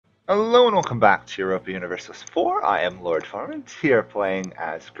Hello and welcome back to Europa Universalis 4. I am Lord Forwind, here playing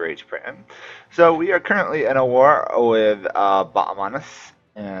as Great Britain. So we are currently in a war with Bottomanus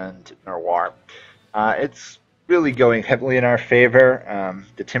and Norwar. It's really going heavily in our favor.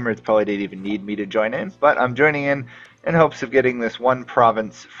 The Timurids probably didn't even need me to join in, but I'm joining in hopes of getting this one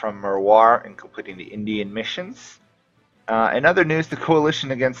province from Merwar and completing the Indian missions. In other news, the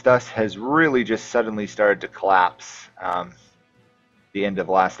coalition against us has really just suddenly started to collapse. The end of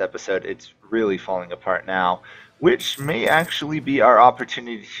last episode, it's really falling apart now, which may actually be our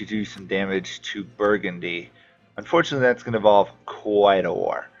opportunity to do some damage to Burgundy. Unfortunately, that's going to involve quite a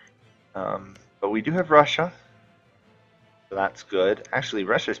war. But we do have Russia, so that's good. Actually,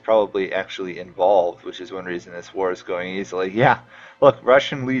 Russia's probably actually involved, which is one reason this war is going easily. Yeah, look,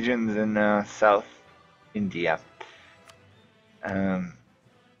 Russian legions in South India. We're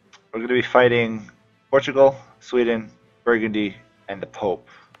going to be fighting Portugal, Sweden, Burgundy, and the Pope.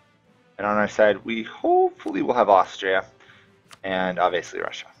 And on our side, we hopefully will have Austria and obviously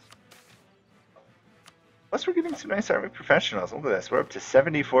Russia. Plus, we're getting some nice army professionals. Look at this. We're up to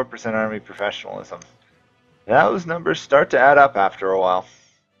 74% army professionalism. Those numbers start to add up after a while.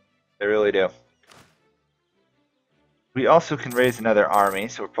 They really do. We also can raise another army,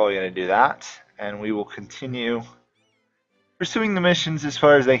 so we're probably going to do that. And we will continue pursuing the missions as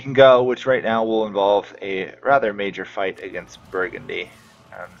far as they can go, which right now will involve a rather major fight against Burgundy.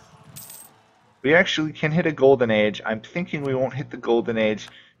 We actually can hit a golden age. I'm thinking we won't hit the golden age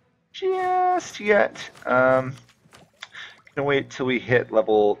just yet. Gonna wait till we hit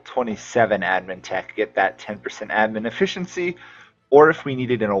level 27 admin tech, get that 10% admin efficiency, or if we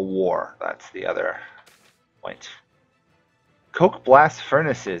need it in a war. That's the other point. Coke blast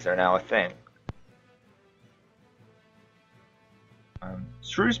furnaces are now a thing.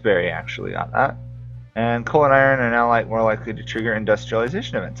 Shrewsbury actually got that. And coal and iron are now more likely to trigger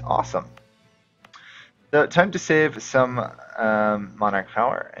industrialization events. Awesome. So time to save some monarch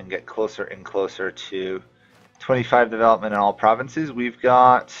power and get closer and closer to 25 development in all provinces. We've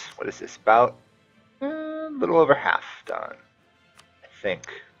got, what is this, about a little over half done, I think.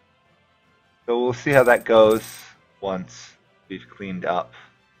 So we'll see how that goes once we've cleaned up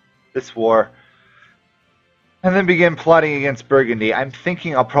this war. And then begin plotting against Burgundy. I'm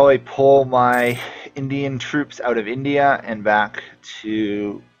thinking I'll probably pull my Indian troops out of India and back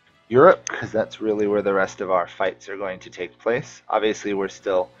to Europe, because that's really where the rest of our fights are going to take place. Obviously, we're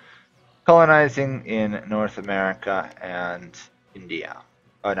still colonizing in North America and India.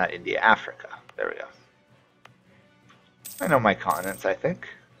 Oh, not India, Africa. There we go. I know my continents, I think.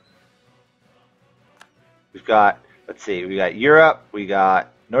 We've got, let's see, we got Europe, we got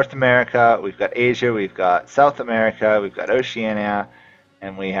North America, we've got Asia, we've got South America, we've got Oceania,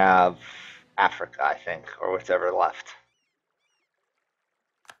 and we have Africa, I think, or whatever left.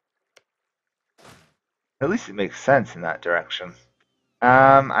 At least it makes sense in that direction.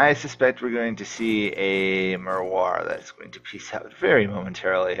 I suspect we're going to see a Merwar that's going to peace out very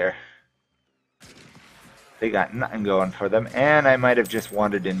momentarily here. They got nothing going for them, and I might have just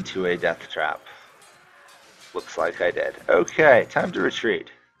wandered into a death trap. Looks like I did. Okay, time to retreat.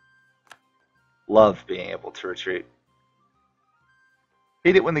 Love being able to retreat.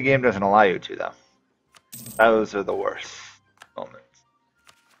 Hate it when the game doesn't allow you to, though. Those are the worst moments.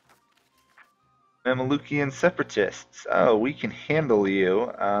 Mamelukian separatists. Oh, we can handle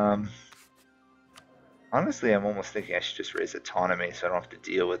you. Honestly, I'm almost thinking I should just raise autonomy so I don't have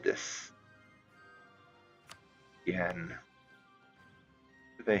to deal with this again.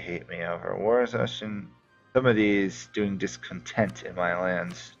 What do they hate me over? War Russian. Some of these doing discontent in my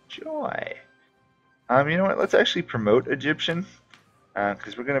lands. Joy. You know what? Let's actually promote Egyptian,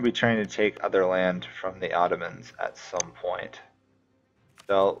 because we're going to be trying to take other land from the Ottomans at some point.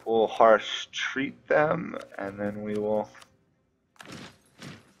 So we'll harsh treat them, and then we will.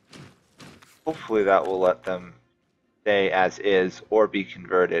 Hopefully, that will let them stay as is or be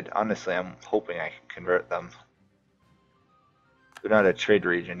converted. Honestly, I'm hoping I can convert them. We're not a trade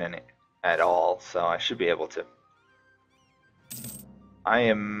region in it at all, so I should be able to. I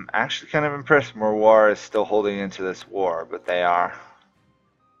am actually kind of impressed Merwar is still holding into this war, but they are.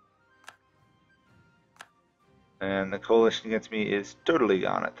 And the coalition against me is totally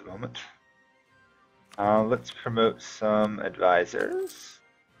gone at the moment. Let's promote some advisors.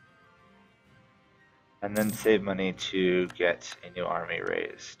 And then save money to get a new army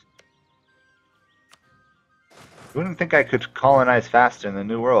raised. You wouldn't think I could colonize faster in the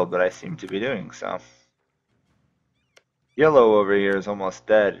New World, but I seem to be doing so. Yellow over here is almost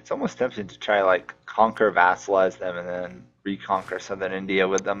dead. It's almost tempting to try, like, conquer, vassalize them, and then reconquer southern India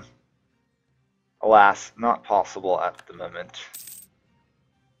with them. Alas, not possible at the moment.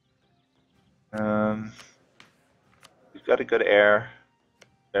 We've got a good heir.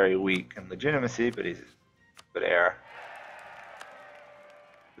 Very weak in legitimacy, but he's a good heir.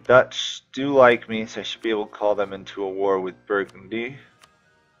 The Dutch do like me, so I should be able to call them into a war with Burgundy.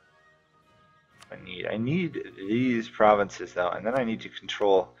 I need these provinces though, and then I need to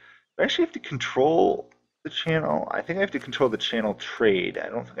control. Do I actually have to control the channel? I think I have to control the channel trade. I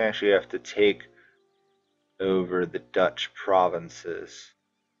don't think I actually have to take over the Dutch provinces.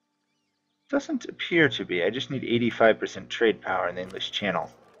 Doesn't appear to be. I just need 85% trade power in the English Channel.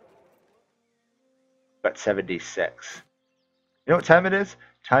 Got 76. You know what time it is?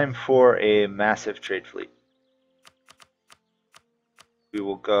 Time for a massive trade fleet. We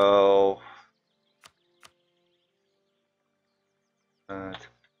will go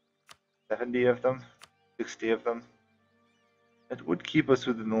 70 of them, 60 of them. It would keep us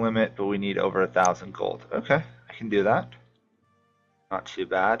within the limit, but we need over 1,000 gold. Okay, I can do that. Not too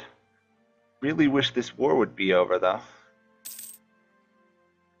bad. Really wish this war would be over, though.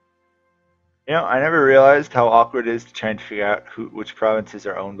 You know, I never realized how awkward it is to try and figure out which provinces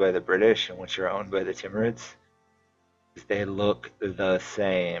are owned by the British and which are owned by the Timurids. Because they look the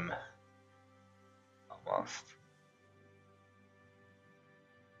same. Almost.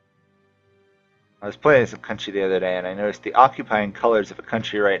 I was playing some country the other day and I noticed the occupying colors of a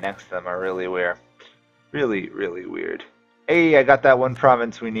country right next to them are really weird. Really, really weird. Hey, I got that one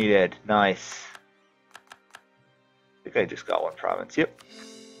province we needed. Nice. I think I just got one province. Yep.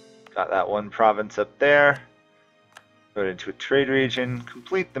 Got that one province up there. Go into a trade region.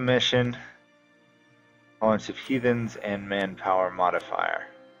 Complete the mission. Tolerance of heathens and manpower modifier.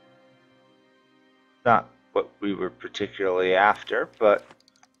 Not what we were particularly after, but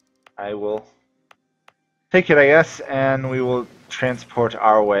I will take it, I guess, and we will transport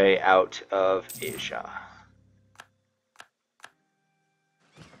our way out of Asia.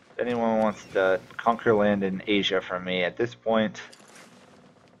 If anyone wants to conquer land in Asia from me at this point,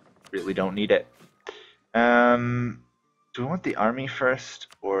 really don't need it. Do we want the army first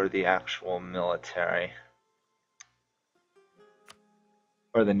or the actual military?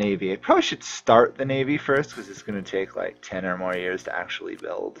 Or the navy? I probably should start the navy first because it's going to take like 10 or more years to actually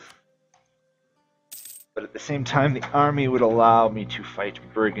build. But at the same time, the army would allow me to fight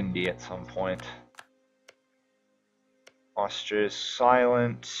Burgundy at some point. Austria is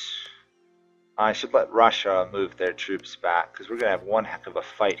silent. I should let Russia move their troops back, because we're going to have one heck of a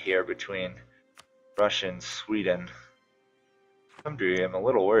fight here between Russia and Sweden. To some degree, I'm a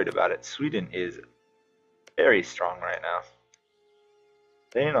little worried about it. Sweden is very strong right now.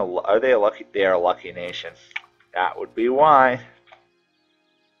 Are they a lucky? They are a lucky nation. That would be why.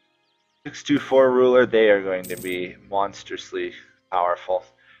 624 ruler, they are going to be monstrously powerful.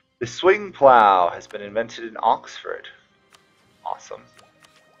 The swing plow has been invented in Oxford. Awesome.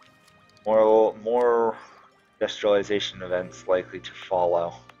 More industrialization events likely to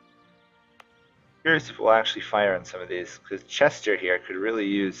follow. Curious if we'll actually fire on some of these, because Chester here could really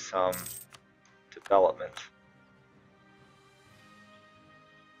use some development.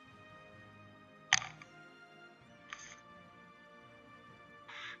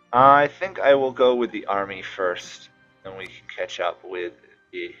 I think I will go with the army first, and we can catch up with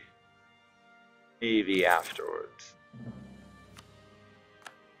the navy afterwards.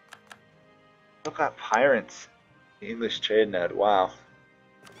 Look at pirates. The English trade node. Wow.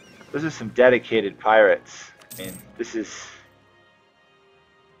 Those are some dedicated pirates. I mean, this is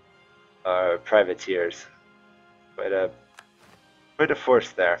privateers. Quite a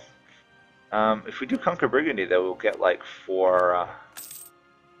force there. If we do conquer Burgundy, though, we'll get like 4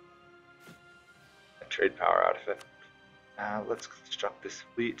 trade power out of it. Let's construct this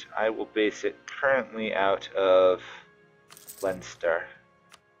fleet. I will base it currently out of Leinster.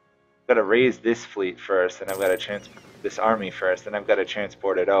 I've got to raise this fleet first, and I've got to this army first, and I've got to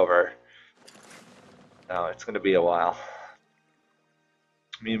transport it over. No, it's going to be a while.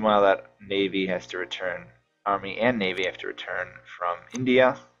 Meanwhile, that navy has to return. Army and navy have to return from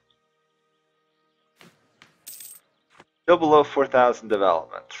India. Still below 4,000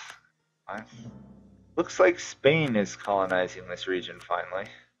 development. Fine. Looks like Spain is colonizing this region finally.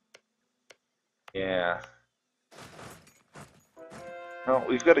 Yeah. Well,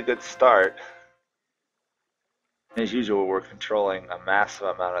 we've got a good start. As usual, we're controlling a massive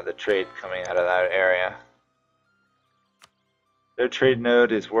amount of the trade coming out of that area. Their trade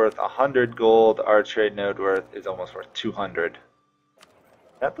node is worth 100 gold. Our trade node is almost worth 200.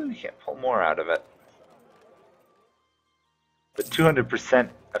 Sadly, we can't pull more out of it. But 200%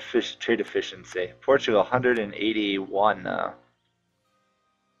 trade efficiency. Portugal, 181.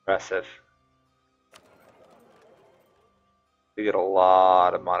 Impressive. They get a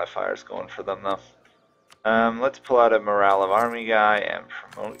lot of modifiers going for them though. Let's pull out a morale of army guy and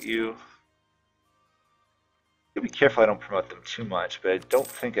promote you. Be careful I don't promote them too much, but I don't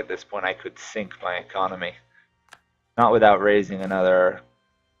think at this point I could sink my economy. Not without raising another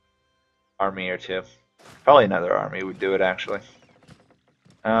army or two. Probably another army would do it actually.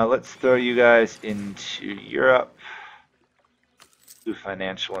 Let's throw you guys into Europe. Do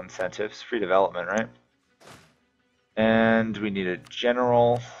financial incentives, free development, right? And we need a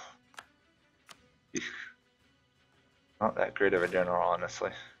general. Not that great of a general,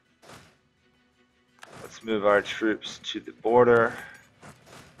 honestly. Let's move our troops to the border.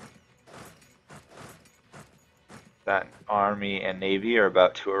 That army and navy are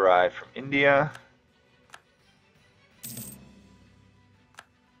about to arrive from India.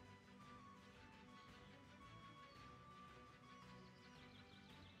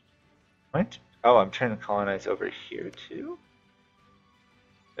 What? Oh, I'm trying to colonize over here too?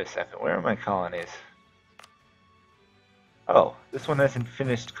 Wait a second, where are my colonies? Oh, this one hasn't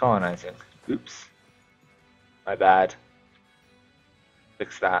finished colonizing. Oops. My bad.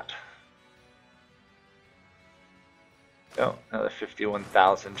 Fix that. Oh, another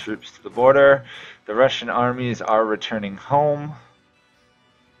 51,000 troops to the border. The Russian armies are returning home.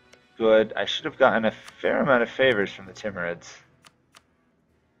 Good. I should have gotten a fair amount of favors from the Timurids.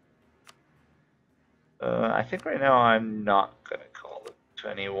 I think right now I'm not going to call it to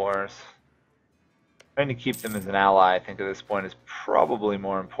any wars. Trying to keep them as an ally, I think at this point, is probably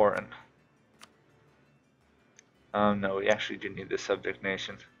more important. No, we actually do need the subject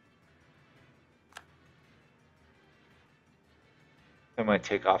nation. I might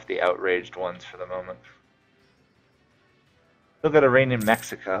take off the outraged ones for the moment. Still got a reign in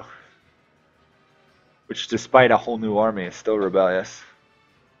Mexico, which despite a whole new army is still rebellious.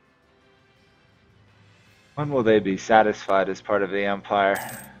 When will they be satisfied as part of the empire?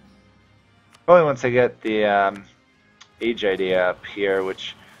 Probably once I get the age idea up here,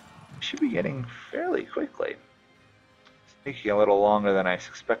 which should be getting fairly quickly. It's taking a little longer than I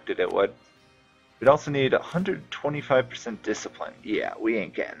suspected it would. We'd also need 125% discipline. Yeah, we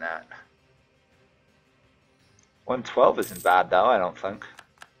ain't getting that. 112 isn't bad though, I don't think.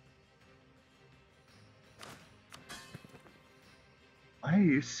 Why are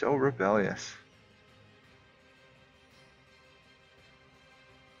you so rebellious?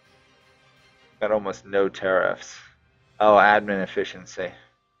 Got almost no tariffs. Oh, admin efficiency.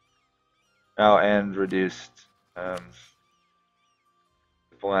 Oh, and reduced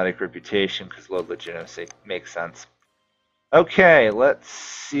diplomatic reputation because low legitimacy. Makes sense. Okay, let's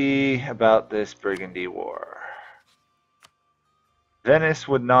see about this Burgundy war. Venice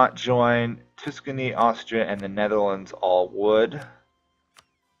would not join. Tuscany, Austria, and the Netherlands all would.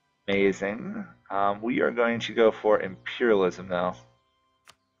 Amazing. We are going to go for imperialism now.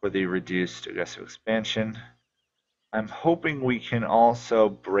 For the reduced aggressive expansion. I'm hoping we can also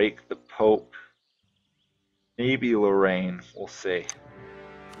break the Pope. Maybe Lorraine, we'll see.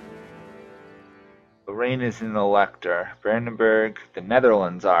 Lorraine is an elector. Brandenburg, the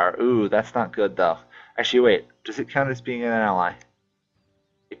Netherlands are. Ooh, that's not good though. Actually, wait, does it count as being an ally?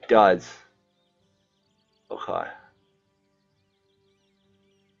 It does. Okay. I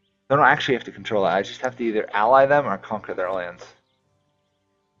don't actually have to control it, I just have to either ally them or conquer their lands.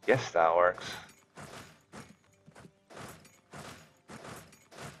 Yes, that works.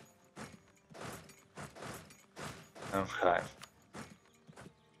 Okay.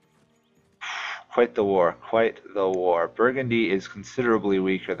 Quite the war, quite the war. Burgundy is considerably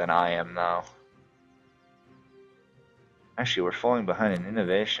weaker than I am now. Actually, we're falling behind in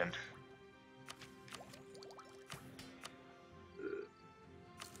innovation.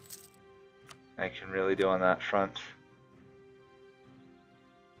 I can really do on that front.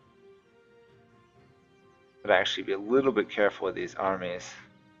 But actually be a little bit careful with these armies.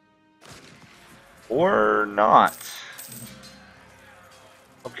 Or not.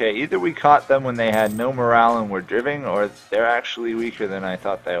 Okay, either we caught them when they had no morale and were driven, or they're actually weaker than I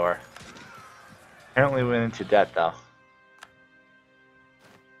thought they were. Apparently went into debt though.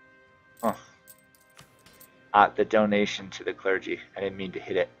 Huh. The donation to the clergy. I didn't mean to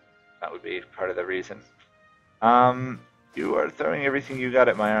hit it. That would be part of the reason. You are throwing everything you got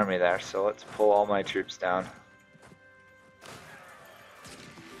at my army there, so let's pull all my troops down.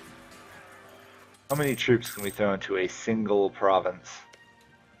 How many troops can we throw into a single province?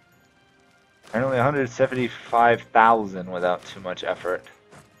 Apparently 175,000 without too much effort.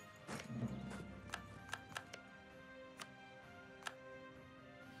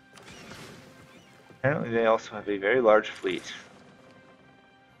 Apparently they also have a very large fleet.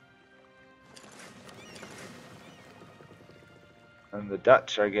 And the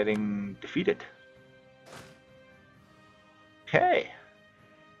Dutch are getting defeated. Okay.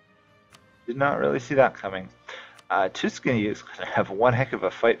 Did not really see that coming. Tuscany is going to have one heck of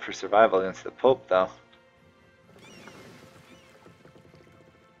a fight for survival against the Pope, though.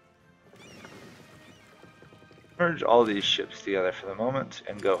 Merge all these ships together for the moment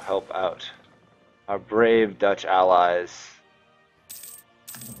and go help out our brave Dutch allies.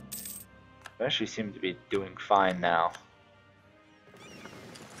 They actually seem to be doing fine now.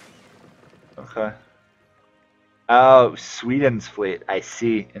 Okay. Oh, Sweden's fleet. I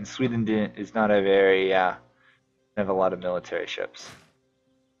see. And Sweden is not a very, have a lot of military ships.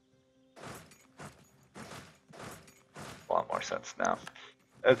 A lot more sense now.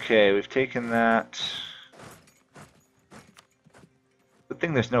 Okay, we've taken that. Good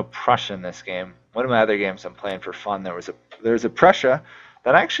thing there's no Prussia in this game. One of my other games I'm playing for fun, there was a Prussia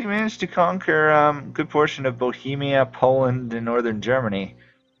that actually managed to conquer a good portion of Bohemia, Poland, and northern Germany.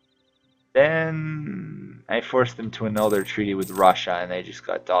 Then I forced them to annul their treaty with Russia, and they just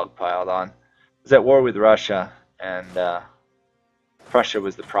got dogpiled on. I was at war with Russia, and Prussia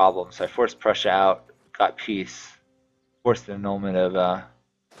was the problem. So I forced Prussia out, got peace, forced the annulment of an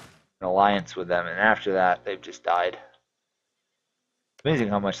alliance with them, and after that, they've just died. Amazing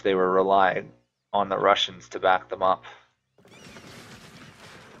how much they were relying on the Russians to back them up.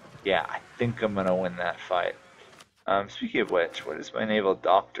 Yeah, I think I'm going to win that fight. Speaking of which, what is my naval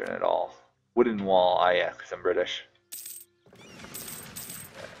doctrine at all? Wooden wall, yeah, because I'm British.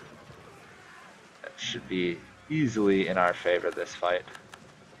 That should be easily in our favor this fight.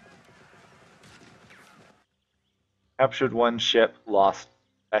 Captured one ship, lost.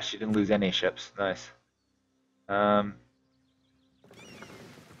 Actually didn't lose any ships, nice. I'll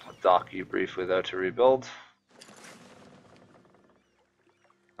dock you briefly though to rebuild.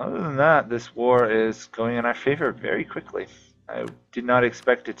 Other than that, this war is going in our favor very quickly. I did not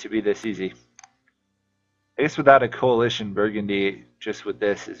expect it to be this easy. I guess without a coalition, Burgundy, just with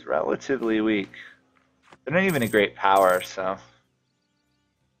this, is relatively weak. They're not even a great power, so I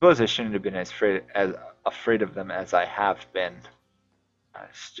suppose I shouldn't have been as afraid of them as I have been.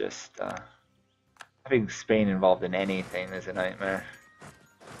 It's just having Spain involved in anything is a nightmare.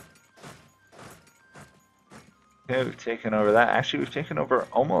 Okay, we've taken over that. Actually, we've taken over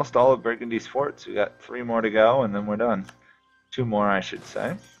almost all of Burgundy's forts. We got 3 more to go, and then we're done. 2 more, I should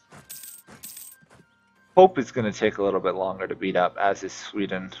say. Pope is going to take a little bit longer to beat up, as is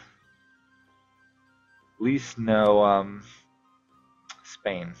Sweden. At least no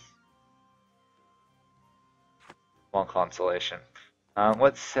Spain. Small consolation.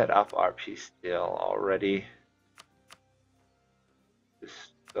 Let's set up our peace deal already.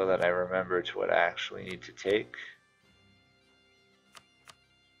 Just so that I remember to what I actually need to take.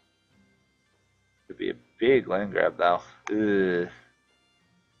 Could be a big land grab though. Ugh.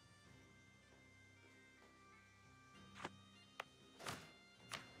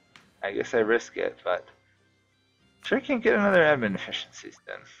 I guess I risk it, but sure can't get another admin efficiency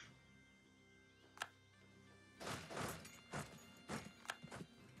then.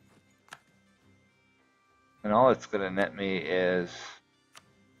 And all it's going to net me is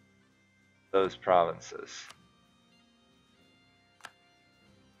those provinces.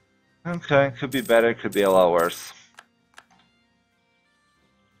 Okay, could be better, could be a lot worse.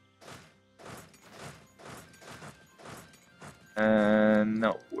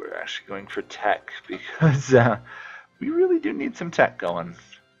 No, we're actually going for tech because we really do need some tech going.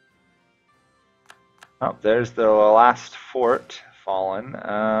 Oh, there's the last fort fallen.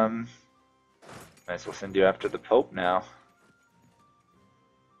 Might as well send you after the Pope now.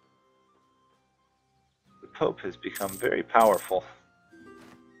 The Pope has become very powerful.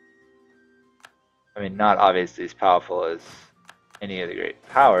 I mean, not obviously as powerful as any of the great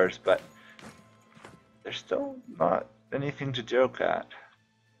powers, but they're still not anything to joke at.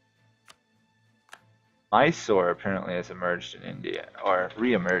 Mysore apparently has emerged in India, or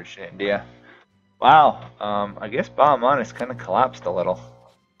re-emerged in India. Wow, I guess Bahamanis kind of collapsed a little.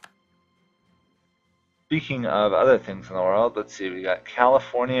 Speaking of other things in the world, let's see, we got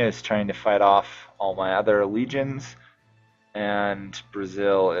California is trying to fight off all my other legions, and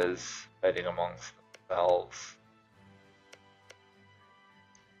Brazil is fighting amongst themselves.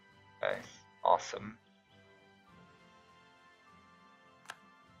 Okay, awesome.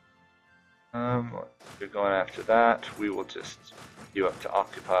 You're going after that. We will just you up to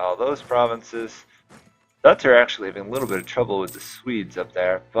occupy all those provinces. Dutch are actually having a little bit of trouble with the Swedes up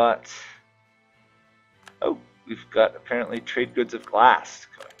there, but oh, we've got apparently trade goods of glass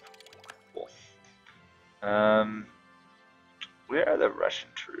going. Cool. Where are the Russian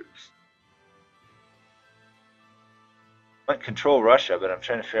troops? Might control Russia, but I'm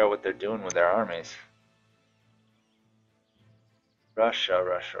trying to figure out what they're doing with their armies. Russia.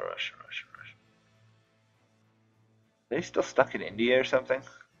 Are they still stuck in India or something?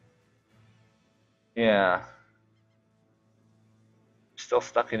 Yeah. Still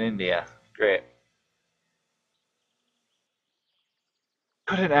stuck in India. Great.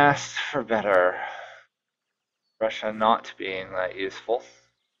 Couldn't ask for better. Russia not being that useful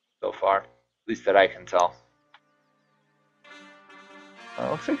so far, at least that I can tell.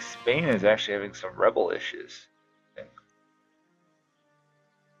 Looks like Spain is actually having some rebel issues.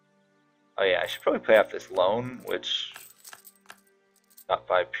 Oh yeah, I should probably pay off this loan, which not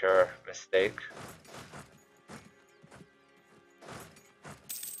by pure mistake.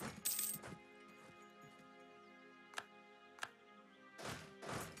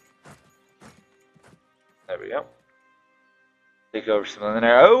 There we go. Take over some of the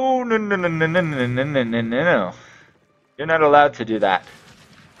there. Oh no. You're not allowed to do that.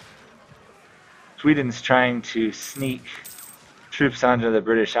 Sweden's trying to sneak troops onto the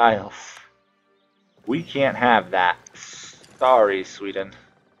British Isles. We can't have that. Sorry, Sweden.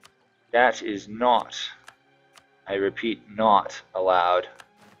 That is not, I repeat, not allowed.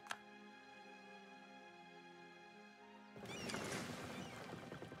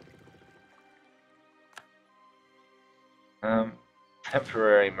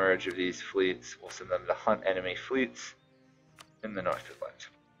 Temporary merge of these fleets. We'll send them to hunt enemy fleets in the North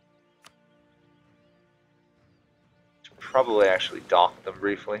Atlantic. Should probably actually dock them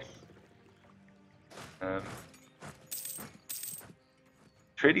briefly.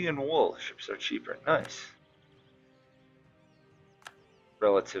 Trading in wool. Ships are cheaper. Nice.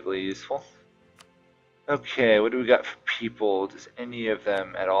 Relatively useful. Okay, what do we got for people? Does any of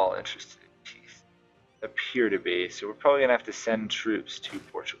them at all interested in peace? Appear to be, so we're probably gonna have to send troops to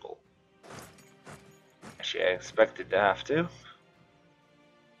Portugal. Actually, I expected to have to.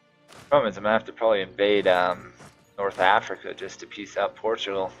 Problem is, I'm gonna have to probably invade North Africa just to peace out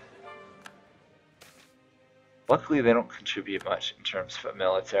Portugal. Luckily, they don't contribute much in terms of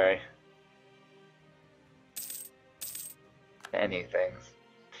military. Anything.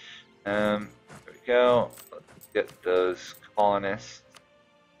 There we go. Let's get those colonists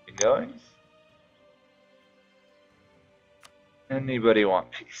going. Anybody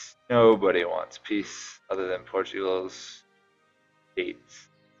want peace? Nobody wants peace other than Portugal's states,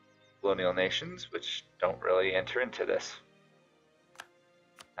 colonial nations, which don't really enter into this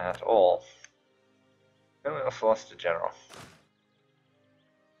at all. We also lost a general.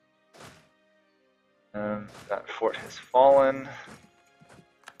 That fort has fallen.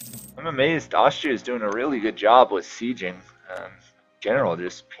 I'm amazed Austria is doing a really good job with sieging. General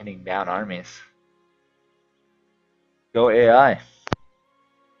just pinning down armies. Go AI.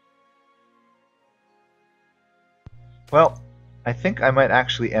 Well, I think I might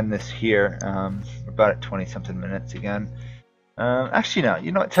actually end this here. We're about at 20-something minutes again. Actually, no.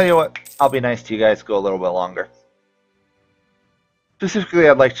 You know what? Tell you what. I'll be nice to you guys. Go a little bit longer. Specifically,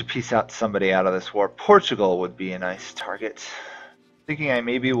 I'd like to peace out somebody out of this war. Portugal would be a nice target. Thinking I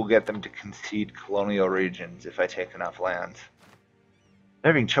maybe will get them to concede colonial regions if I take enough land.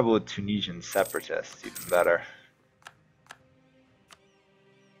 They're having trouble with Tunisian separatists. Even better.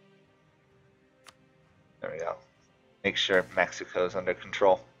 There we go. Make sure Mexico's under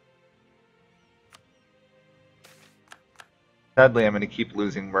control. Sadly, I'm going to keep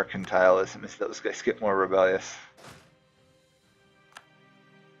losing mercantilism as those guys get more rebellious.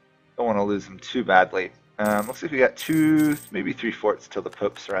 Don't want to lose them too badly. Looks like we got 2, maybe 3 forts till the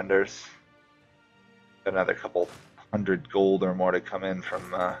Pope surrenders. Got another couple 100 gold or more to come in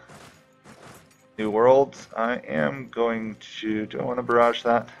from New Worlds. I am going to... Do I want to barrage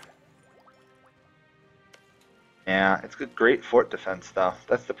that? Yeah, it's good, great fort defense though.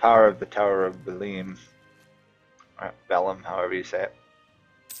 That's the power of the Tower of Belém. Or Bellum, however you say it.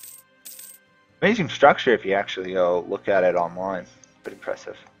 Amazing structure if you actually go look at it online. Pretty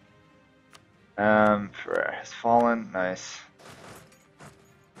impressive. Ferrer has fallen, nice.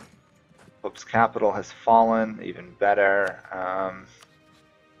 Pope's capital has fallen, even better.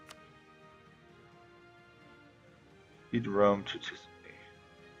 Lead Rome to Tuscany.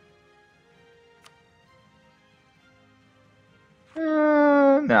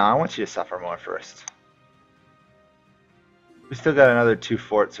 No, I want you to suffer more first. We still got another 2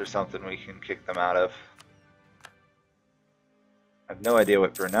 forts or something we can kick them out of. I have no idea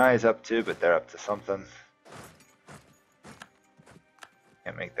what Brunei is up to, but they're up to something.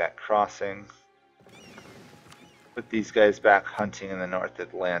 Can't make that crossing. Put these guys back hunting in the North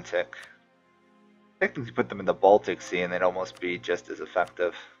Atlantic. Technically put them in the Baltic Sea and they'd almost be just as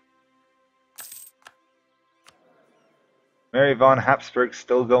effective. Mary von Habsburg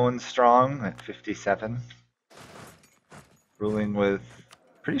still going strong at 57. Ruling with,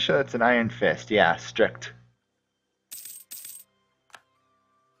 pretty sure that's an Iron Fist. Yeah, strict.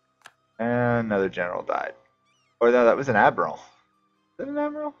 And another general died. Or no, that was an admiral. Is it an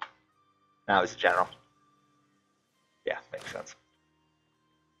admiral? No, it was a general. Yeah, makes sense.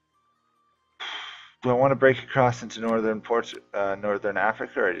 Do I want to break across into northern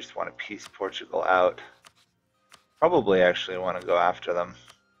Africa, or I just want to piece Portugal out? Probably actually want to go after them.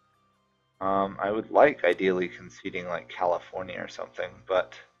 I would like, ideally, conceding like California or something,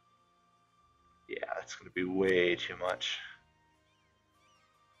 but yeah, that's going to be way too much.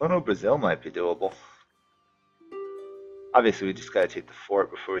 Oh no, Brazil might be doable. Obviously, we just got to take the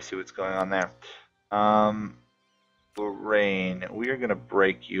fort before we see what's going on there. Lorraine, we are going to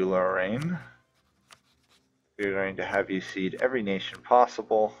break you, Lorraine. We are going to have you cede every nation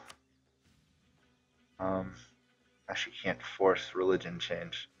possible. Actually, can't force religion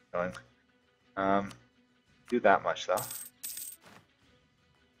change. Do that much though.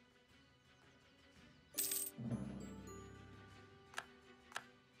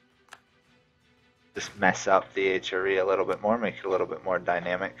 Just mess up the HRE a little bit more, make it a little bit more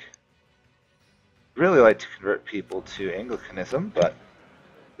dynamic. Really like to convert people to Anglicanism, but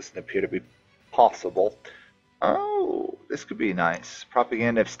doesn't appear to be possible. Oh, this could be nice.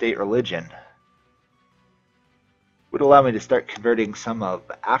 Propaganda of state religion. Would allow me to start converting some of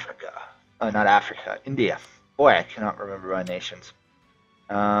Africa. Not Africa, India. Boy, I cannot remember my nations.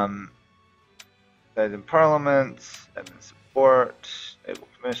 Guys in parliaments, admin support, naval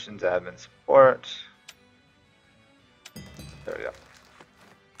commissions, admin support. There we go.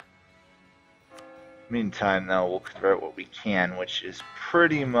 Meantime, though, we'll convert what we can, which is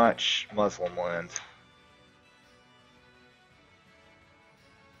pretty much Muslim lands.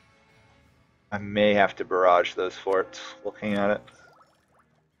 I may have to barrage those forts, looking at it.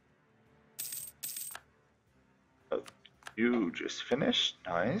 Oh, you just finished.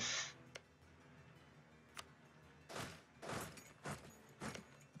 Nice.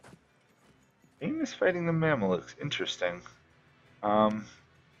 Spain is fighting the Mamelukes. Interesting.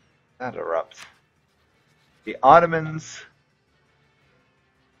 That erupts. The Ottomans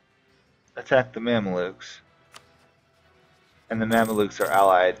attack the Mamelukes, and the Mamelukes are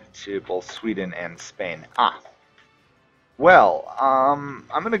allied to both Sweden and Spain. Well, I'm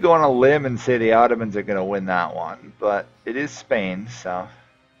going to go on a limb and say the Ottomans are going to win that one, but it is Spain, so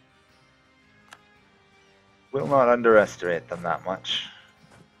we'll not underestimate them that much.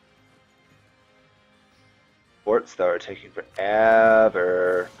 Forts, though, are taking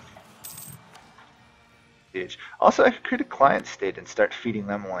forever. Also, I could create a client state and start feeding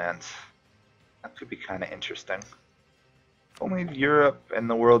them lands. That could be kind of interesting. If only Europe and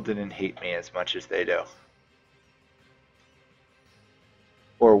the world didn't hate me as much as they do.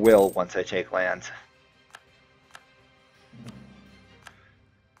 Or will once I take lands.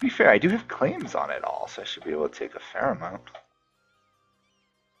 To be fair, I do have claims on it all, so I should be able to take a fair amount.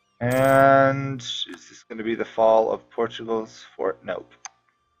 And is this going to be the fall of Portugal's fort? Nope.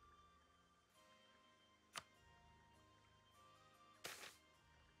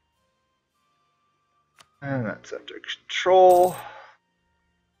 And that's under control.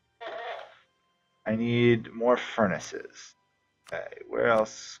 I need more furnaces. Okay, where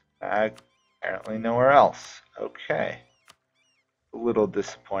else? Apparently nowhere else. Okay. A little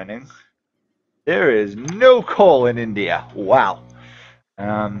disappointing. There is no coal in India. Wow.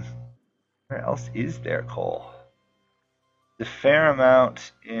 Where else is there coal? The fair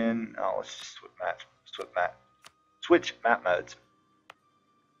amount in. Oh, let's just switch map modes.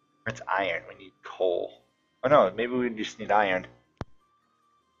 It's iron. We need coal. Oh no, maybe we just need iron.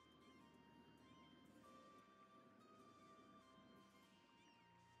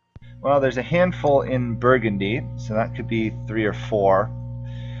 Well, there's a handful in Burgundy, so that could be 3 or 4.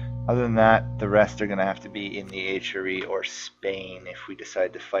 Other than that, the rest are going to have to be in the HRE or Spain if we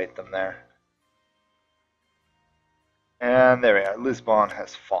decide to fight them there. And there we are. Lisbon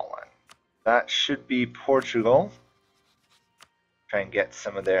has fallen. That should be Portugal. Try and get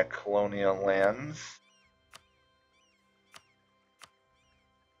some of their colonial lands.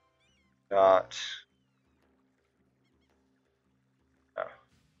 Got... Oh.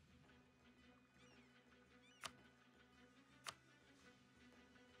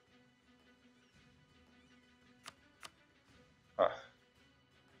 Huh.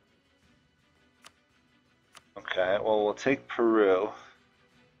 Okay, well, we'll take Peru.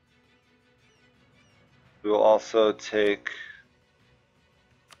 We will also take...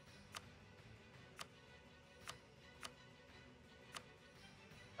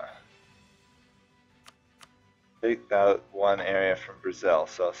 take out one area from Brazil.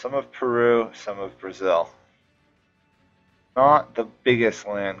 So some of Peru, some of Brazil. Not the biggest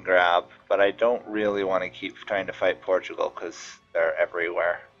land grab, but I don't really want to keep trying to fight Portugal because they're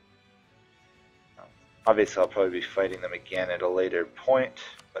everywhere. Obviously, I'll probably be fighting them again at a later point,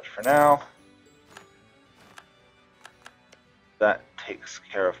 but for now, that takes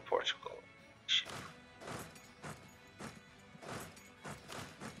care of Portugal.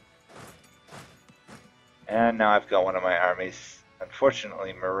 And now I've got one of my armies,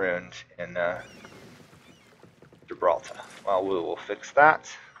 unfortunately, marooned in Gibraltar. Well, we will fix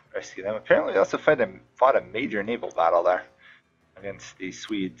that. Rescue them. Apparently, they also fought a major naval battle there against the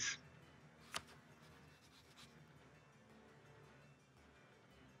Swedes.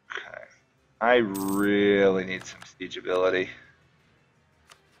 Okay. I really need some siege ability.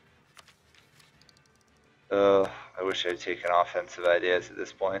 I wish I'd taken offensive ideas at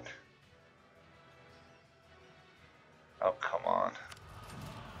this point. Oh, come on.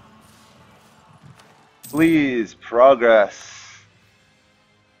 Please, progress.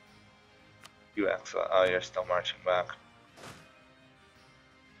 You excellent. Oh, you're still marching back.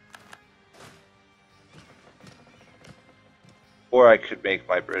 Or I could make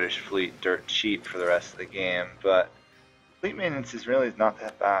my British fleet dirt cheap for the rest of the game, but fleet maintenance is really not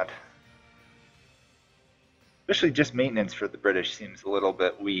that bad. Especially just maintenance for the British seems a little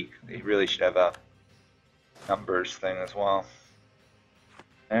bit weak. They really should have a numbers thing as well.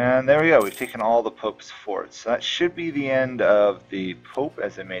 And there we go, we've taken all the Pope's forts. So that should be the end of the Pope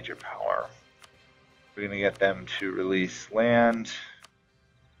as a major power. We're going to get them to release land,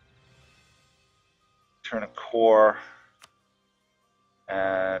 turn a core,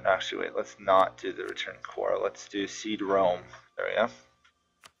 and actually wait, let's not do the return core, let's do Seed Rome. There we go.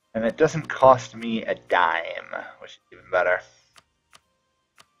 And it doesn't cost me a dime, which is even better.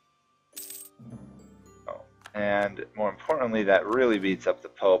 And more importantly, that really beats up the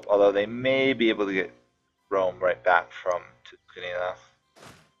Pope, although they may be able to get Rome right back from Tuscany now.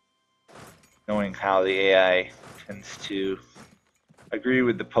 Knowing how the AI tends to agree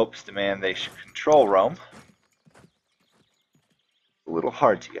with the Pope's demand they should control Rome. A little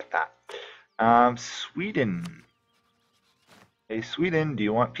hard to get that. Sweden. Hey Sweden, do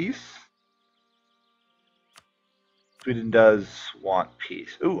you want peace? Sweden does want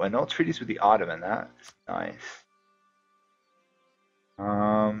peace. Ooh, annul treaties with the Ottoman. That is nice.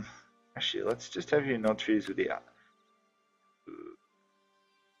 Actually, let's just have you annul treaties with the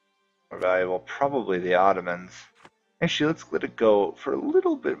more valuable. Probably the Ottomans. Actually, let's let it go for a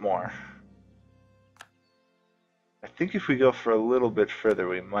little bit more. I think if we go for a little bit further,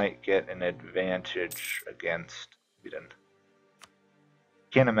 we might get an advantage against Sweden.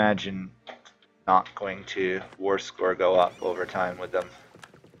 Can't imagine not going to war score go up over time with them.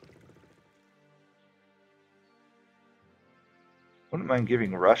 Wouldn't mind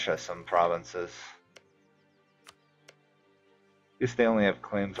giving Russia some provinces. I guess they only have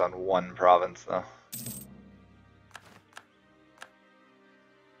claims on one province though.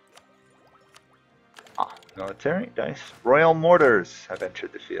 Ah, military, nice. Royal mortars have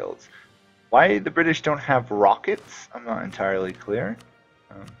entered the fields. Why the British don't have rockets, I'm not entirely clear.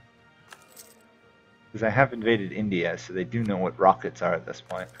 Because I have invaded India, so they do know what rockets are at this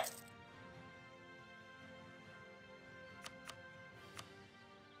point.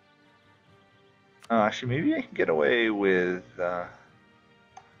 Actually, maybe I can get away with... yeah,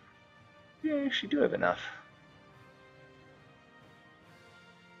 I actually do have enough.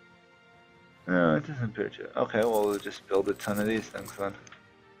 No, it doesn't appear to. Okay, well, we'll just build a ton of these things then.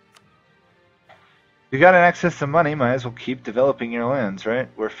 You got an excess of money, might as well keep developing your lands, right?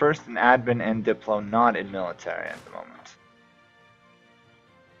 We're first in admin and diplo, not in military at the moment.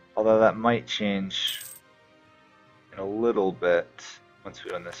 Although that might change in a little bit once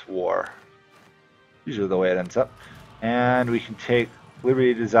we win this war. Usually the way it ends up. And we can take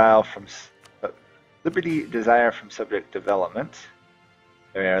Liberty Desire from Subject Development.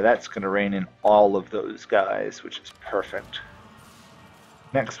 There we are, that's going to rein in all of those guys, which is perfect.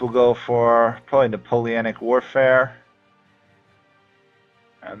 Next we'll go for probably Napoleonic Warfare.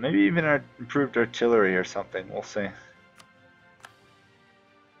 Maybe even our improved artillery or something, we'll see.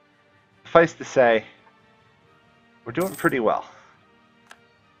 Suffice to say, we're doing pretty well.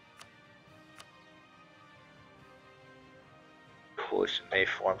 Coalition may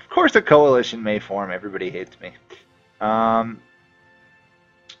form. Of course a coalition may form, everybody hates me. What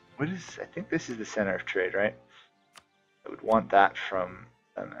is, I think this is the center of trade, right? I would want that from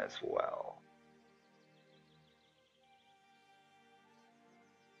them as well.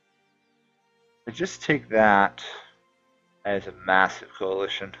 But just take that as a massive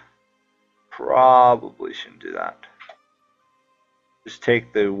coalition. Probably shouldn't do that. Just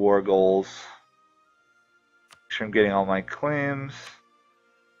take the war goals. Make sure I'm getting all my claims.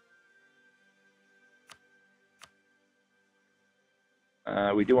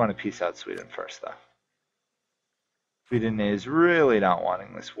 We do want to peace out Sweden first, though. Sweden is really not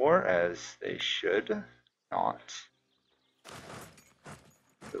wanting this war, as they should not.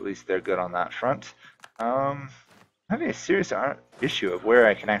 At least they're good on that front. I'm having a serious issue of where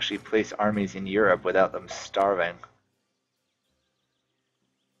I can actually place armies in Europe without them starving.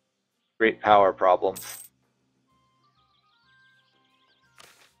 Great power problems.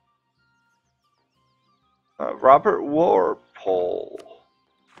 Robert Walpole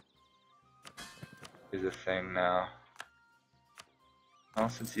is a thing now. Well,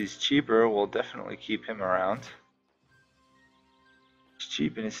 since he's cheaper, we'll definitely keep him around. He's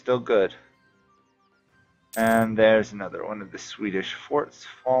cheap and he's still good. And there's another one of the Swedish forts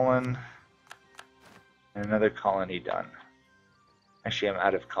fallen. And another colony done. Actually, I'm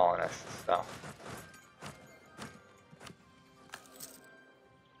out of colonists, so.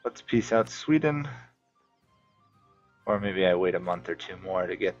 Let's peace out Sweden. Or maybe I wait a month or two more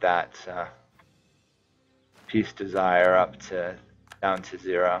to get that peace desire up to down to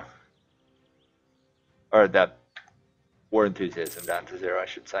 0. Or that war enthusiasm down to 0, I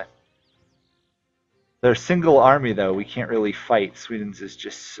should say. They're a single army, though. We can't really fight. Sweden's is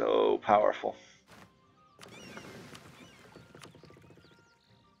just so powerful.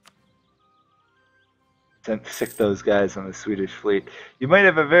 Sick those guys on the Swedish fleet. You might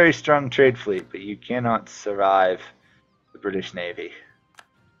have a very strong trade fleet, but you cannot survive the British Navy.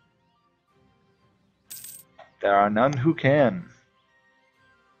 There are none who can.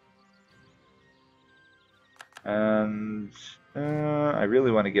 And I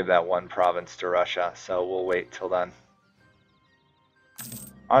really want to give that one province to Russia, so we'll wait till then.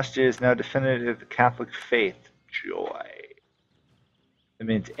 Austria is now definitive of the Catholic faith. Joy. That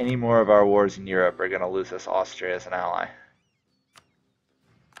means any more of our wars in Europe are going to lose us Austria as an ally.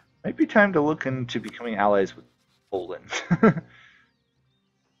 Might be time to look into becoming allies with Poland.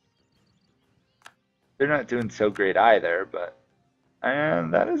 They're not doing so great either, but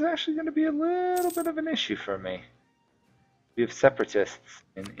and that is actually going to be a little bit of an issue for me. We have separatists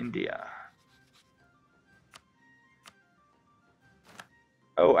in India.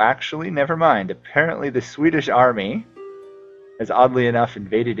 Oh, actually, never mind. Apparently the Swedish army has oddly enough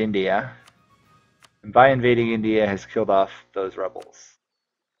invaded India, and by invading India has killed off those rebels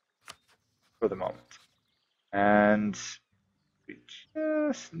for the moment. And we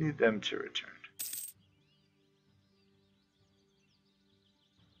just need them to return.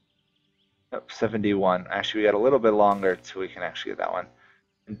 Nope, 71. Actually, we got a little bit longer till we can actually get that one.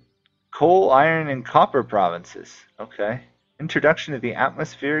 And coal, iron, and copper provinces. Okay. Introduction of the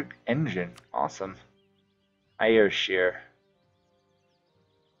atmospheric engine. Awesome. Air shear.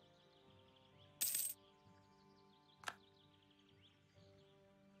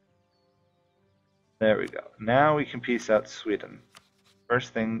 There we go. Now we can peace out Sweden.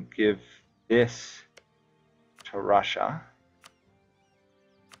 First thing, give this to Russia.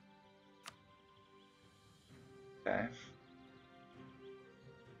 Okay.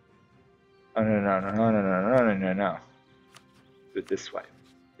 Oh, no. Do it this way.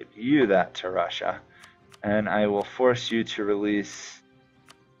 Give you that to Russia. And I will force you to release...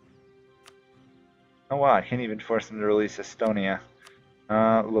 Oh wow, I can't even force them to release Estonia.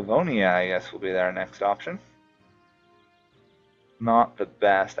 Livonia, I guess, will be their next option. Not the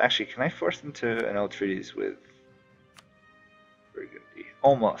best. Actually, can I force them to annul treaties with Burgundy?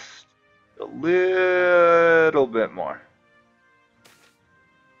 Almost. A little bit more.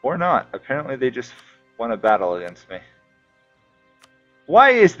 Or not. Apparently they just won a battle against me.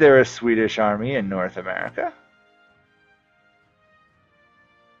 Why is there a Swedish army in North America?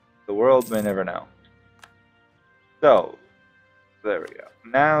 The world may never know. So, there we go.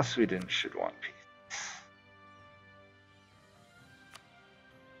 Now Sweden should want peace.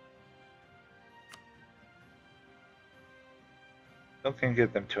 Still can't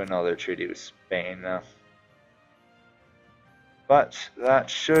get them to another treaty with Spain, though. But that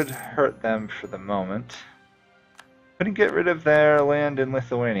should hurt them for the moment. Couldn't get rid of their land in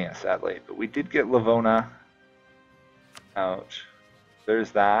Lithuania, sadly, but we did get Livona out.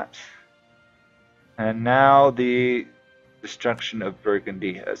 There's that. And now the destruction of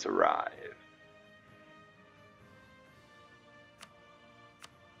Burgundy has arrived.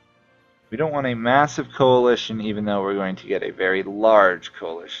 We don't want a massive coalition, even though we're going to get a very large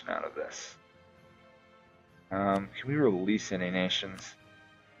coalition out of this. Can we release any nations?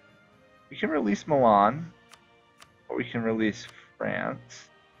 We can release Milan, or we can release France.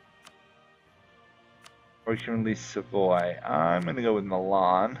 Or we can release Savoy. I'm going to go with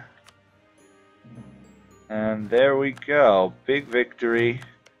Milan. And there we go. Big victory.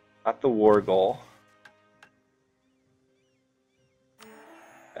 Got the war goal.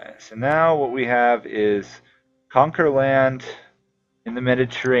 Okay, so now what we have is conquer land in the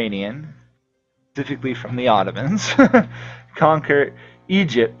Mediterranean, specifically from the Ottomans. Conquer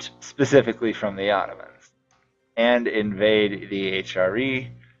Egypt, specifically from the Ottomans. And invade the HRE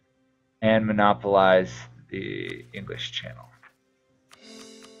and monopolize the English Channel.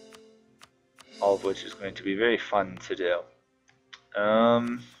 All of which is going to be very fun to do.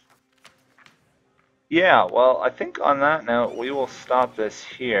 Yeah, well, I think on that note, we will stop this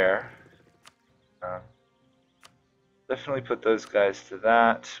here. Definitely put those guys to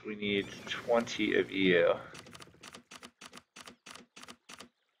that. We need 20 of you.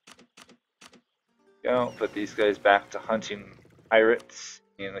 Go, put these guys back to hunting pirates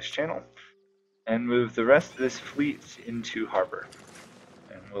in the English Channel. And move the rest of this fleet into harbor.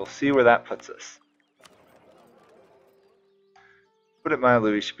 And we'll see where that puts us. Put it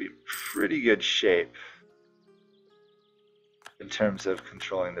mildly, we should be in pretty good shape in terms of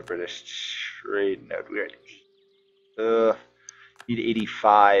controlling the British trade node. We're at need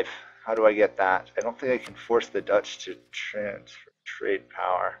 85. How do I get that? I don't think I can force the Dutch to transfer trade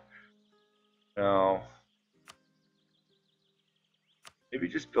power. No. Maybe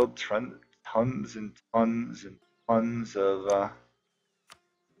just build tons and tons and tons of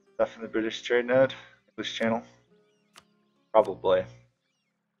stuff in the British trade node, English Channel. Probably.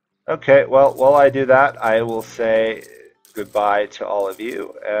 Okay, well, while I do that, I will say goodbye to all of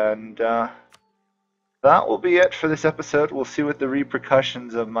you, and that will be it for this episode. We'll see what the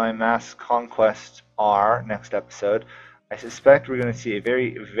repercussions of my mass conquest are next episode. I suspect we're going to see a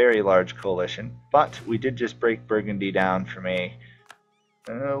very, very large coalition, but we did just break Burgundy down from a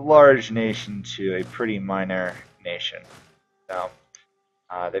large nation to a pretty minor nation. So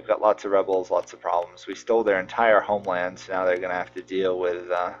they've got lots of rebels, lots of problems. We stole their entire homeland, so now they're going to have to deal with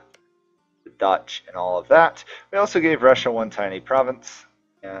the Dutch and all of that. We also gave Russia one tiny province,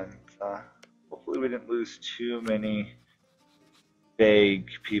 and hopefully we didn't lose too many vague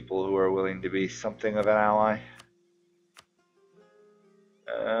people who are willing to be something of an ally.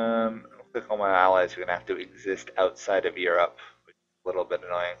 Looks like all my allies are going to have to exist outside of Europe, which is a little bit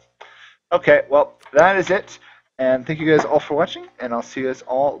annoying. Okay, well, that is it. And thank you guys all for watching, and I'll see you guys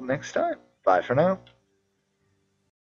all next time. Bye for now.